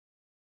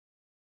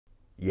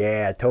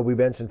Yeah, Toby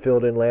Benson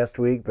filled in last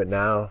week, but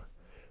now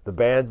the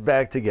band's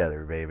back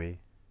together, baby.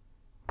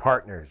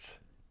 Partners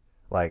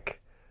like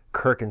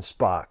Kirk and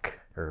Spock,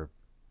 or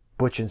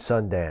Butch and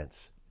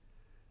Sundance,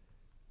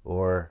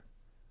 or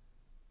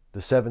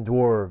the Seven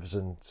Dwarves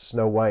and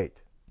Snow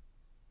White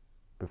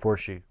before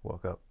she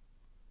woke up.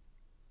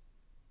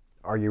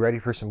 Are you ready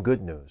for some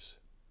good news?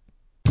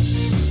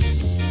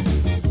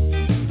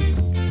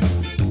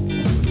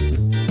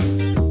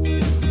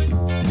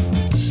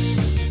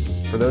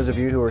 For those of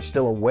you who are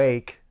still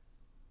awake,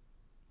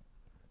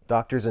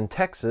 doctors in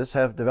Texas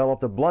have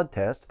developed a blood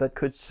test that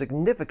could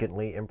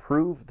significantly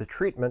improve the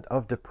treatment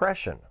of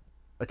depression.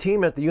 A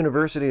team at the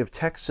University of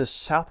Texas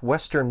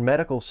Southwestern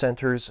Medical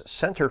Center's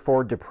Center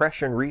for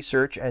Depression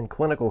Research and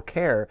Clinical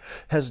Care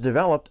has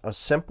developed a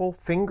simple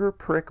finger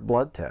prick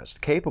blood test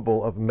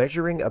capable of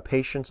measuring a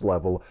patient's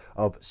level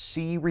of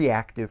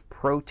C-reactive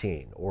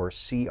protein, or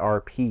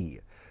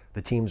CRP.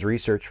 The team's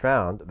research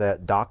found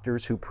that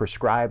doctors who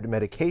prescribed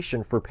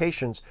medication for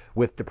patients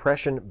with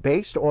depression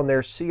based on their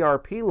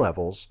CRP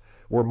levels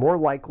were more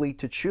likely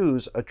to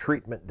choose a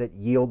treatment that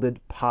yielded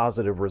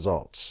positive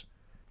results.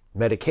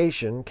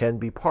 Medication can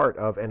be part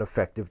of an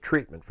effective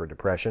treatment for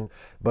depression,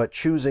 but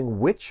choosing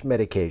which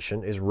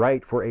medication is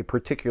right for a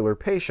particular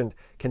patient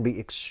can be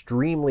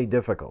extremely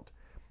difficult.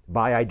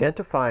 By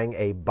identifying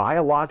a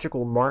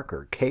biological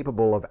marker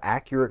capable of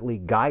accurately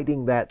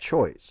guiding that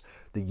choice,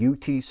 the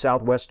UT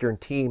Southwestern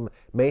team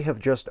may have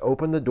just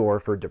opened the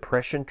door for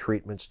depression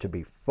treatments to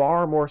be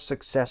far more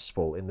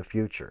successful in the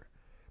future.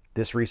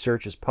 This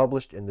research is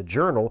published in the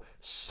journal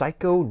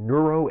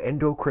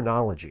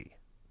Psychoneuroendocrinology.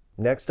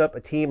 Next up,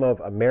 a team of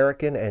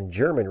American and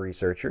German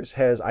researchers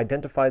has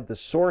identified the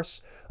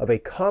source of a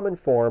common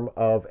form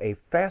of a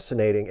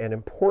fascinating and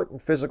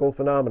important physical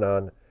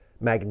phenomenon,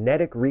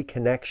 magnetic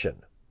reconnection.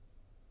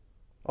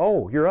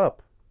 Oh, you're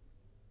up.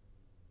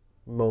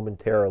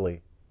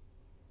 Momentarily.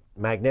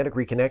 Magnetic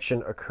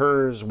reconnection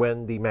occurs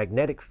when the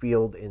magnetic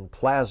field in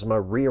plasma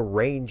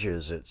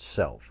rearranges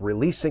itself,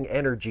 releasing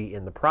energy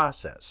in the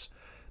process.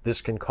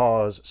 This can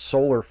cause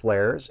solar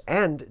flares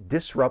and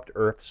disrupt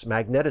Earth's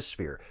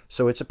magnetosphere,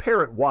 so it's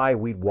apparent why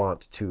we'd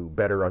want to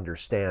better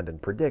understand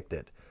and predict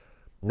it.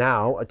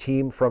 Now, a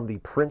team from the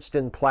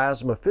Princeton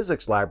Plasma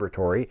Physics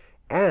Laboratory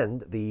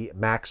and the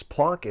Max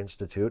Planck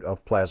Institute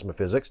of Plasma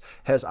Physics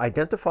has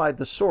identified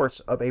the source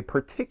of a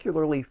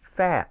particularly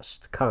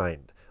fast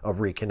kind of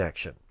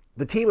reconnection.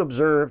 The team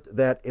observed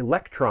that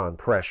electron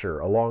pressure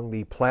along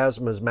the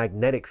plasma's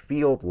magnetic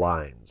field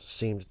lines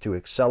seemed to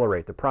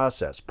accelerate the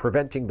process,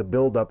 preventing the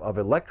buildup of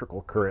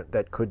electrical current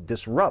that could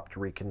disrupt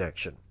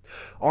reconnection.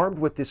 Armed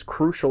with this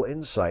crucial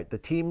insight, the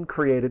team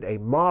created a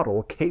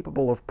model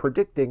capable of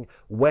predicting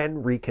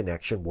when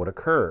reconnection would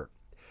occur.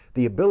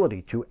 The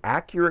ability to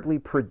accurately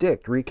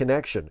predict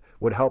reconnection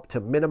would help to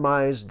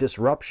minimize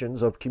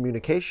disruptions of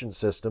communication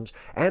systems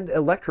and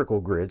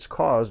electrical grids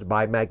caused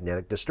by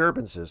magnetic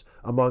disturbances,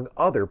 among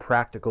other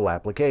practical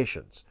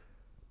applications.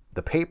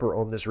 The paper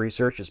on this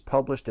research is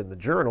published in the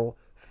journal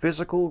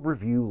Physical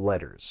Review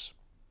Letters.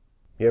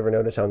 You ever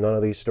notice how none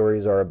of these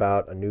stories are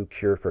about a new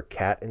cure for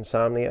cat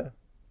insomnia?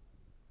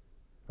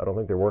 I don't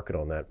think they're working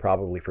on that,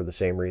 probably for the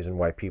same reason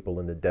why people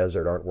in the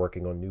desert aren't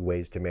working on new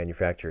ways to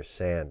manufacture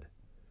sand.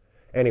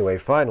 Anyway,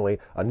 finally,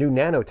 a new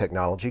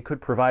nanotechnology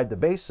could provide the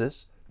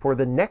basis for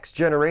the next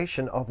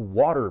generation of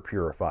water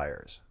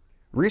purifiers.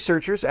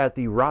 Researchers at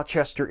the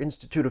Rochester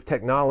Institute of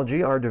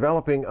Technology are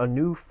developing a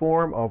new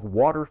form of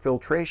water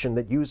filtration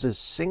that uses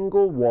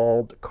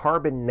single-walled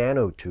carbon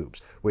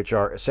nanotubes, which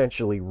are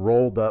essentially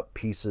rolled-up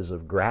pieces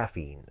of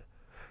graphene.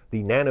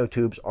 The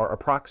nanotubes are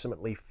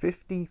approximately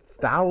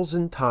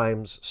 50,000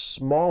 times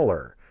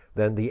smaller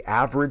than the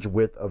average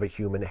width of a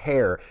human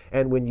hair,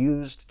 and when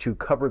used to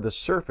cover the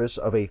surface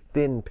of a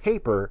thin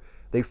paper,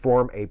 they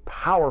form a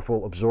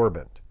powerful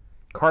absorbent.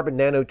 Carbon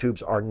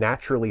nanotubes are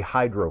naturally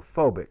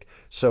hydrophobic,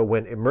 so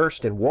when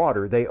immersed in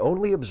water, they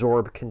only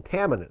absorb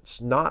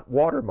contaminants, not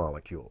water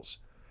molecules.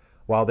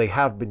 While they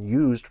have been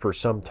used for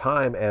some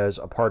time as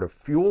a part of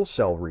fuel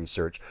cell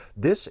research,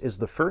 this is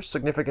the first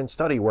significant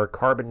study where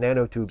carbon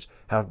nanotubes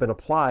have been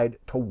applied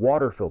to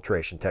water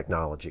filtration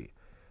technology.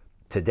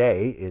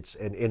 Today, it's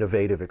an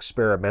innovative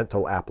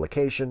experimental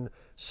application.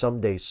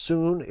 Someday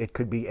soon, it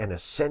could be an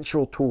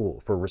essential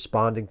tool for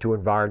responding to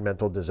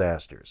environmental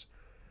disasters.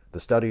 The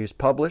study is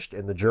published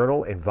in the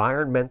journal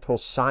Environmental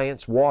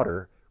Science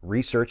Water,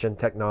 Research and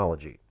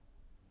Technology.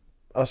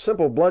 A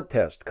simple blood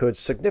test could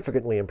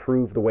significantly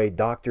improve the way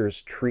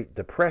doctors treat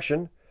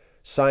depression.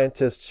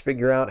 Scientists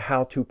figure out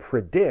how to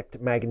predict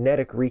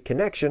magnetic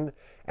reconnection,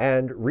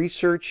 and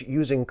research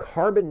using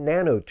carbon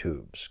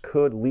nanotubes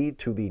could lead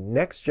to the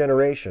next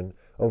generation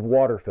of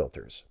water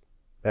filters.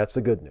 That's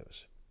the good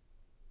news.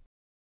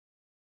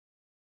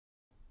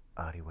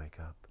 How'd you wake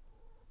up?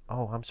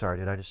 Oh, I'm sorry,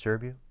 did I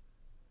disturb you?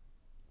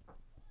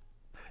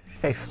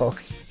 Hey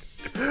folks,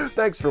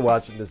 thanks for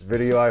watching this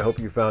video. I hope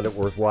you found it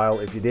worthwhile.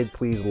 If you did,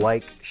 please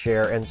like,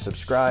 share, and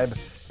subscribe.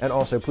 And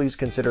also, please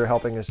consider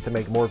helping us to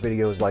make more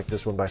videos like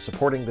this one by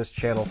supporting this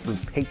channel through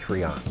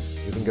Patreon.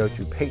 You can go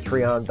to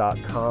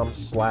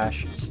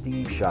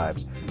patreon.com/Steve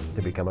Shives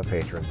to become a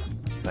patron.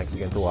 Thanks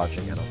again for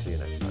watching, and I'll see you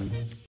next time.